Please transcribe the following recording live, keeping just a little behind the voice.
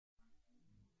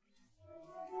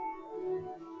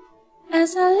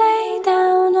As I lay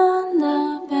down on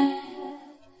the bed,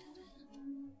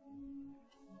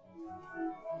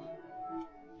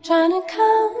 trying to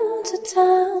come to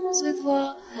terms with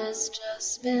what has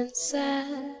just been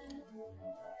said.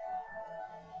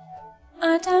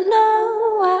 I don't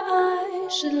know where I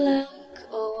should look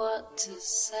or what to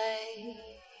say.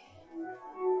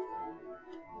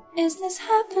 Is this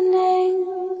happening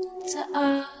to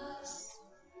us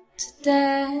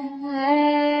today?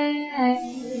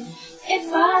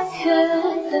 If I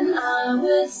could, then I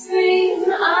would scream.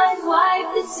 I'd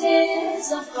wipe the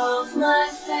tears off of my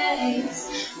face.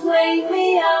 Wake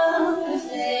me up if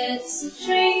it's a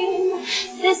dream.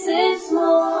 This is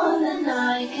more than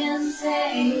I can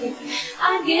take.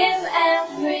 I'd give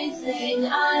everything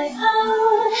I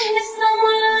own if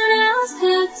someone else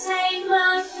could take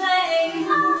my place.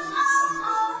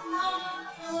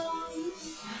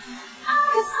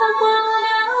 Could someone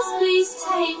else please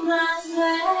take my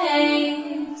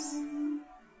place?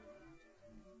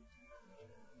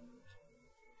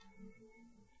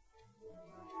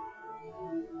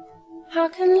 How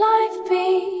can life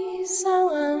be so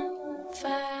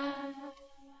unfair?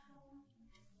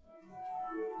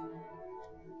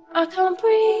 I can't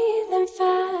breathe, in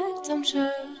fact I'm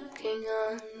choking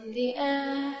on the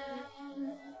air.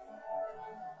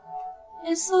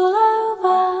 It's all over,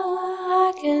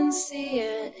 I can see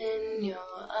it in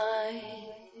your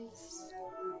eyes.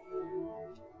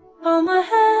 Hold my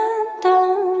hand,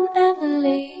 don't ever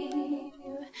leave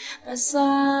my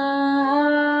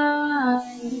side.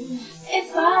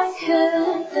 If I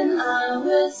could, then I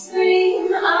would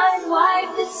scream. I'd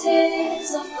wipe the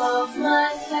tears off of my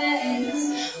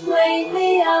face. Wake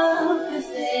me up if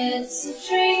it's a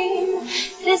dream.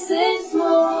 This is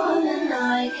more than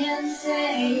I can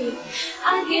take.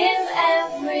 I'd give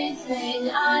everything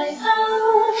I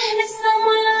own if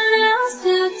someone else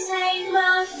could take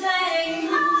my place.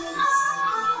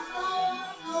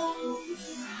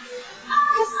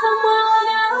 Could someone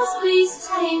else please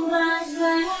take my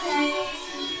place?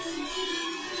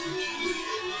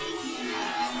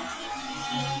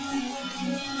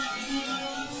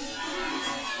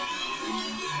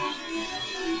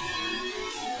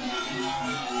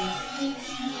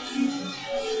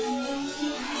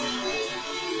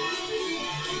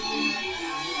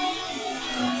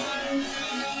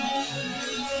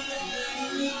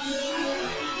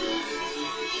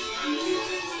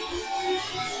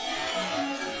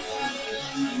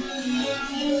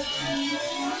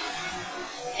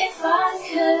 If I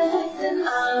could, then I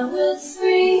would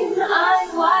scream.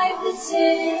 I'd wipe the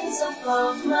tears off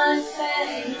of my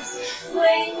face.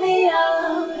 Wake me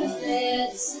up if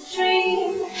it's a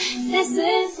dream. This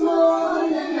is more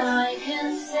than I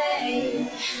can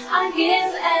take. I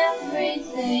give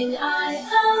everything I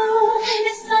own